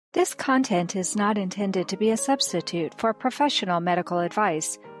This content is not intended to be a substitute for professional medical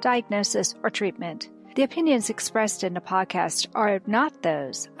advice, diagnosis, or treatment. The opinions expressed in the podcast are not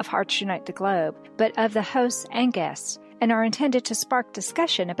those of Hearts Unite the Globe, but of the hosts and guests, and are intended to spark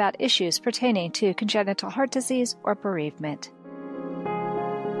discussion about issues pertaining to congenital heart disease or bereavement.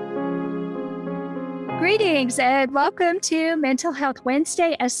 Greetings and welcome to Mental Health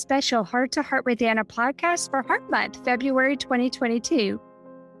Wednesday, a special Heart to Heart with Anna podcast for Heart Month, February 2022.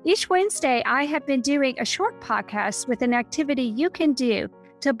 Each Wednesday, I have been doing a short podcast with an activity you can do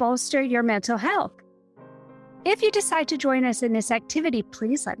to bolster your mental health. If you decide to join us in this activity,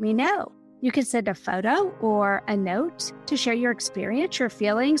 please let me know. You can send a photo or a note to share your experience, your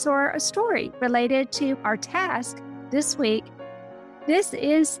feelings, or a story related to our task this week. This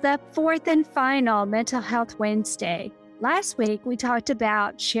is the fourth and final Mental Health Wednesday. Last week, we talked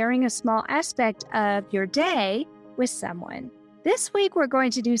about sharing a small aspect of your day with someone. This week, we're going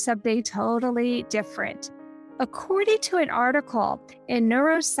to do something totally different. According to an article in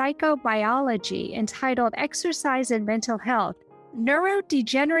Neuropsychobiology entitled Exercise and Mental Health,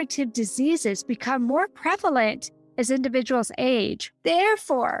 neurodegenerative diseases become more prevalent as individuals age.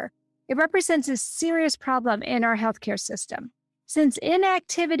 Therefore, it represents a serious problem in our healthcare system. Since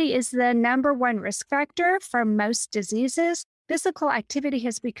inactivity is the number one risk factor for most diseases, physical activity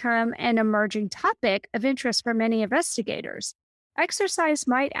has become an emerging topic of interest for many investigators. Exercise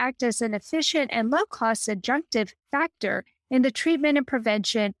might act as an efficient and low-cost adjunctive factor in the treatment and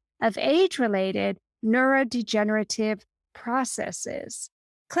prevention of age-related neurodegenerative processes.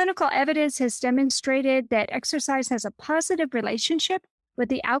 Clinical evidence has demonstrated that exercise has a positive relationship with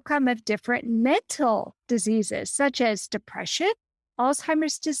the outcome of different mental diseases, such as depression,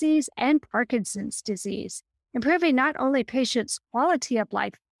 Alzheimer's disease, and Parkinson's disease, improving not only patients' quality of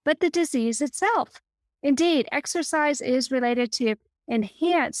life, but the disease itself. Indeed, exercise is related to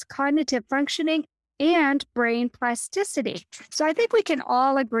enhanced cognitive functioning and brain plasticity. So I think we can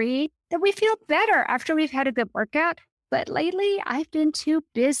all agree that we feel better after we've had a good workout, but lately I've been too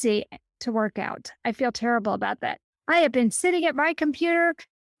busy to work out. I feel terrible about that. I have been sitting at my computer,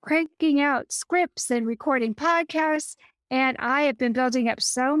 cranking out scripts and recording podcasts, and I have been building up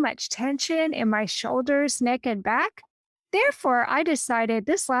so much tension in my shoulders, neck, and back. Therefore, I decided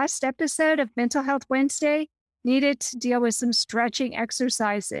this last episode of Mental Health Wednesday needed to deal with some stretching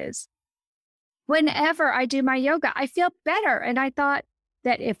exercises. Whenever I do my yoga, I feel better, and I thought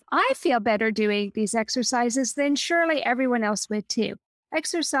that if I feel better doing these exercises, then surely everyone else would too.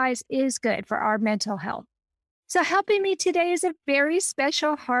 Exercise is good for our mental health. So helping me today is a very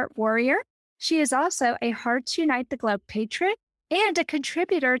special heart warrior. She is also a Hearts Unite the Globe patron and a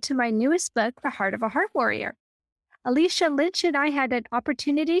contributor to my newest book, The Heart of a Heart Warrior. Alicia Lynch and I had an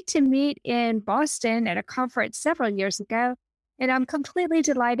opportunity to meet in Boston at a conference several years ago, and I'm completely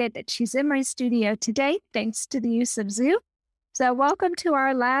delighted that she's in my studio today, thanks to the use of Zoom. So welcome to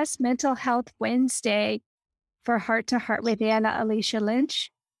our last Mental Health Wednesday for Heart to Heart with Anna, Alicia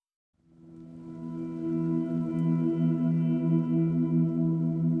Lynch.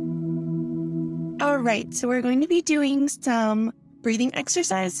 All right, so we're going to be doing some breathing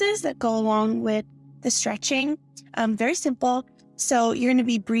exercises that go along with the stretching. Very simple. So you're going to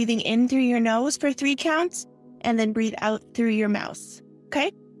be breathing in through your nose for 3 counts and then breathe out through your mouth.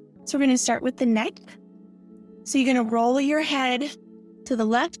 Okay? So we're going to start with the neck. So you're going to roll your head to the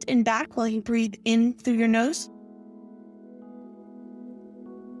left and back while you breathe in through your nose.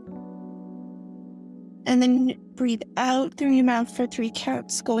 And then breathe out through your mouth for 3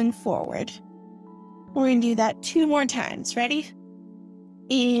 counts going forward. We're going to do that 2 more times. Ready?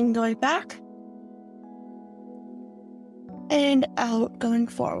 In, going back. And out, going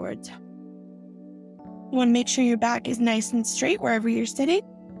forward. You want to make sure your back is nice and straight wherever you're sitting.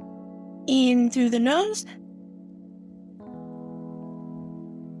 In through the nose.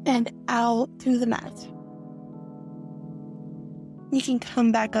 And out through the mouth. You can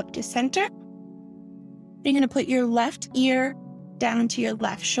come back up to center. You're going to put your left ear down to your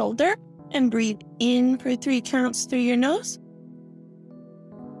left shoulder and breathe in for 3 counts through your nose.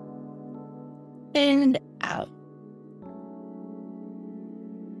 And out.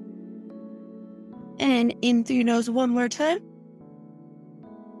 And in through your nose 1 more time.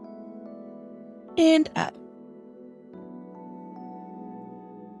 And out.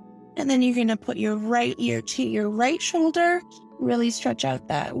 And then you're going to put your right ear to your right shoulder. Really stretch out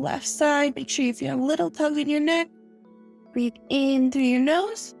that left side. Make sure you feel a little tug in your neck. Breathe in through your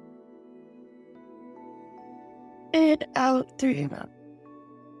nose. And out through your mouth.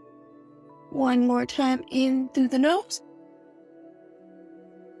 1 more time in through the nose.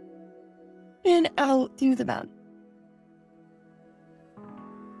 And out through the mouth.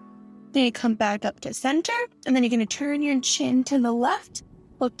 Then you come back up to center, and then you're going to turn your chin to the left,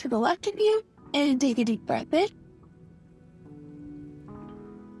 look to the left of you, and take a deep breath in.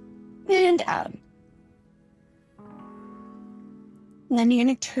 And out. And then you're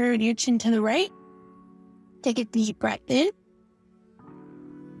going to turn your chin to the right, take a deep breath in,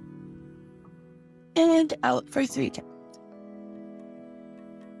 and out for 3 times.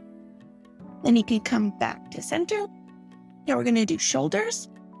 Then you can come back to center. Now we're going to do shoulders.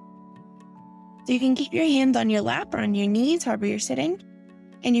 So you can keep your hands on your lap or on your knees, however you're sitting.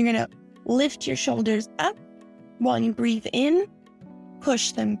 And you're going to lift your shoulders up while you breathe in.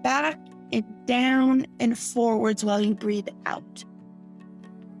 Push them back and down and forwards while you breathe out.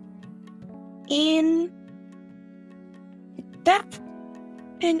 In, back,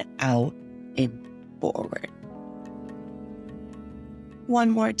 and out, and forward.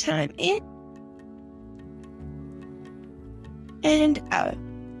 One more time, in, and out.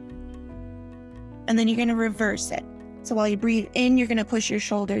 And then you're going to reverse it. So while you breathe in, you're going to push your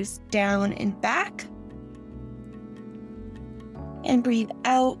shoulders down and back. And breathe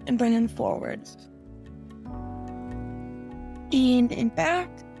out and bring them forward. In and back.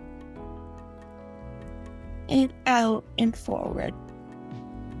 And out and forward.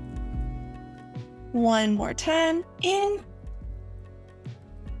 One more time. In.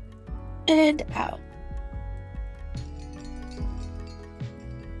 And out.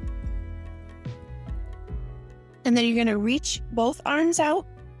 And then you're going to reach both arms out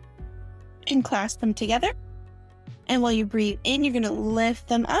and clasp them together. And while you breathe in, you're going to lift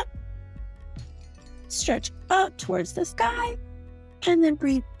them up. Stretch up towards the sky. And then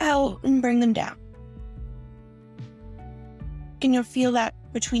breathe out and bring them down. Can you feel that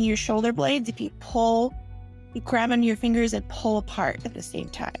between your shoulder blades? If you pull, you grab onto your fingers and pull apart at the same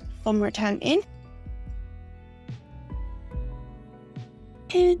time. One more time, in.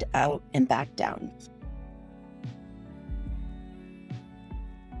 And out and back down.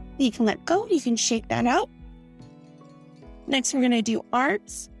 You can let go. You can shake that out. Next, we're going to do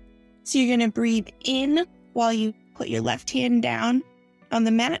arms. So you're going to breathe in while you put your left hand down on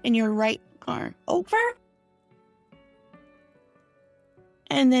the mat and your right arm over.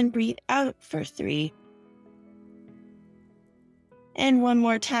 And then breathe out for 3. And one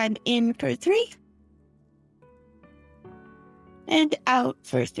more time, in for 3. And out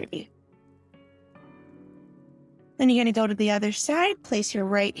for 3. Then you're going to go to the other side. Place your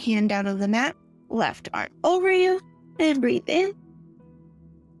right hand down on the mat, left arm over you, and breathe in.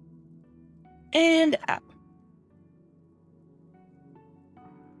 And out.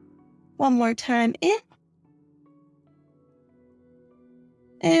 One more time, in.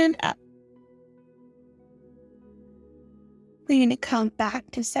 And out. We're going to come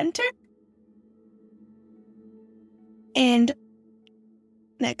back to center. And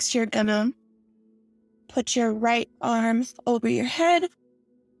next you're going to put your right arm over your head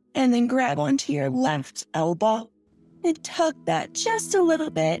and then grab onto your left elbow and tug that just a little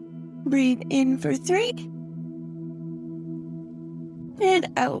bit. Breathe in for 3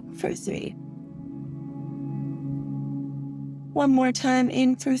 and out for 3. One more time,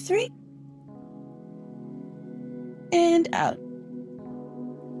 in for 3 and out.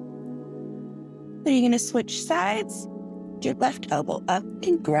 Then you're going to switch sides. Your left elbow up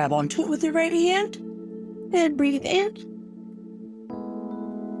and grab onto it with your right hand. And breathe in.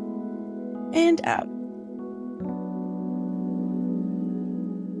 And out.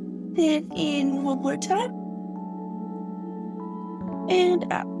 And in one more time. And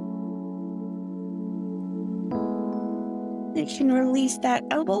out. You can release that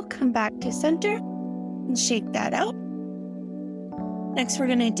elbow, come back to center, and shake that out. Next, we're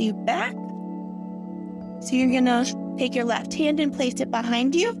going to do back. So you're going to take your left hand and place it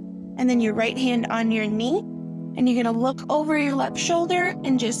behind you, and then your right hand on your knee. And you're going to look over your left shoulder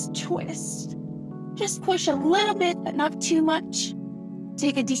and just twist. Just push a little bit, but not too much.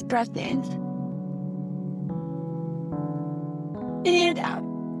 Take a deep breath in. And out.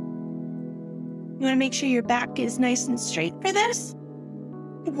 You want to make sure your back is nice and straight for this.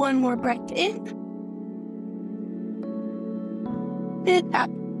 One more breath in. And out.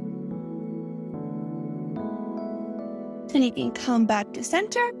 Then you can come back to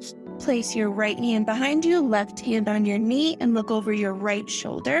center. Place your right hand behind you, left hand on your knee, and look over your right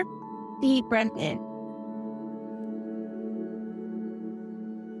shoulder. Deep breath in.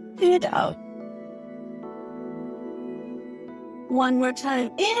 And out. One more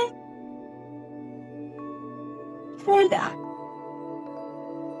time, in. And out.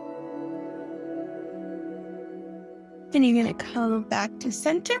 Then you're going to come back to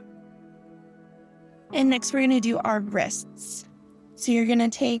center. And next we're going to do our wrists. So you're going to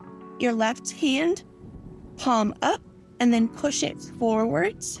take your left hand, palm up, and then push it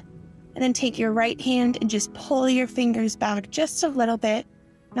forwards. And then take your right hand and just pull your fingers back just a little bit,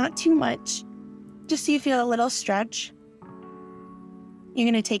 not too much, just so you feel a little stretch. You're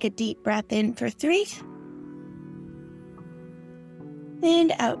going to take a deep breath in for 3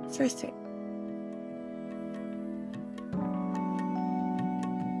 and out for 3.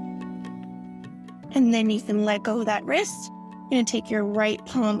 And then you can let go of that wrist. You're going to take your right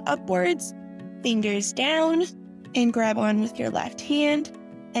palm upwards, fingers down, and grab on with your left hand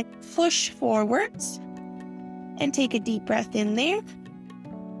and push forwards. And take a deep breath in there.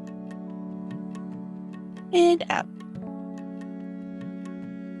 And out.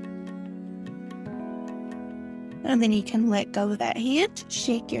 And then you can let go of that hand,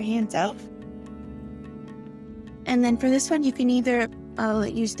 shake your hands out. And then for this one, you can either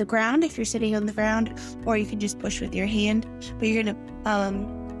use the ground if you're sitting on the ground, or you can just push with your hand. But you're going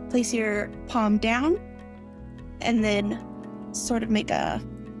to place your palm down and then sort of make a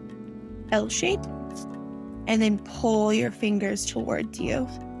L shape. And then pull your fingers towards you.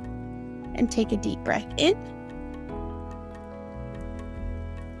 And take a deep breath in.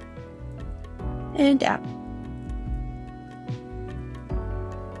 And out.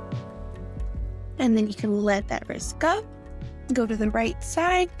 And then you can let that wrist go. Go to the right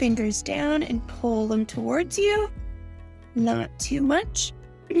side, fingers down, and pull them towards you. Not too much.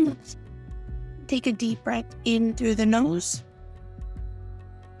 Take a deep breath in through the nose.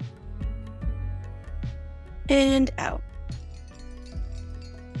 And out.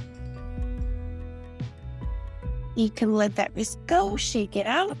 You can let that wrist go, shake it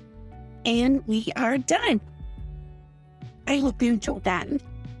out, and we are done. I hope you enjoyed that.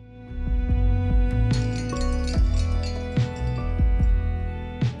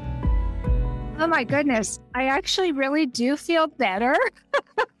 Oh my goodness. I actually really do feel better.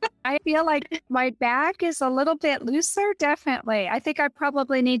 I feel like my back is a little bit looser, definitely. I think I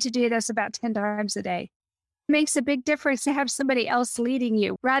probably need to do this about 10 times a day. It makes a big difference to have somebody else leading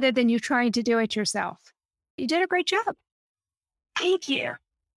you rather than you trying to do it yourself. You did a great job. Thank you.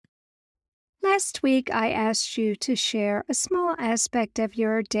 Last week, I asked you to share a small aspect of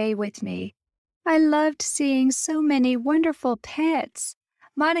your day with me. I loved seeing so many wonderful pets.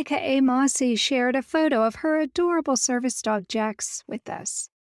 Monica A. Mossy shared a photo of her adorable service dog, Jax, with us.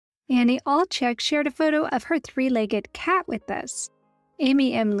 Annie Alchek shared a photo of her 3-legged cat with us.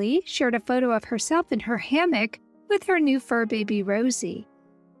 Amy M. Lee shared a photo of herself in her hammock with her new fur baby, Rosie.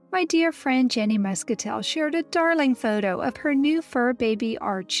 My dear friend Jenny Muscatel shared a darling photo of her new fur baby,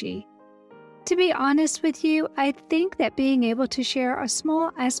 Archie. To be honest with you, I think that being able to share a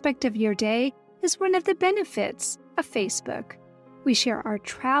small aspect of your day is one of the benefits of Facebook. We share our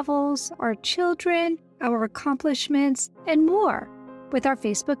travels, our children, our accomplishments, and more with our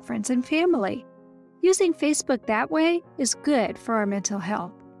Facebook friends and family. Using Facebook that way is good for our mental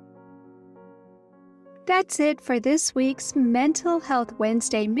health. That's it for this week's Mental Health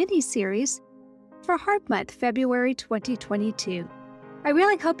Wednesday mini-series for Heart Month, February 2022. I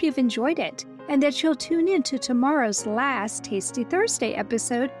really hope you've enjoyed it and that you'll tune in to tomorrow's last Tasty Thursday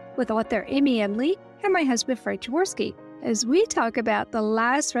episode with author Amy M. Lee and my husband Fred Jaworski as we talk about the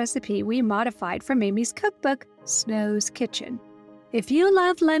last recipe we modified from Amy's cookbook, Snow's Kitchen. If you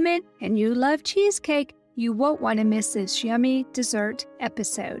love lemon and you love cheesecake, you won't want to miss this yummy dessert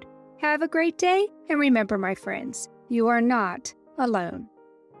episode. Have a great day, and remember, my friends, you are not alone.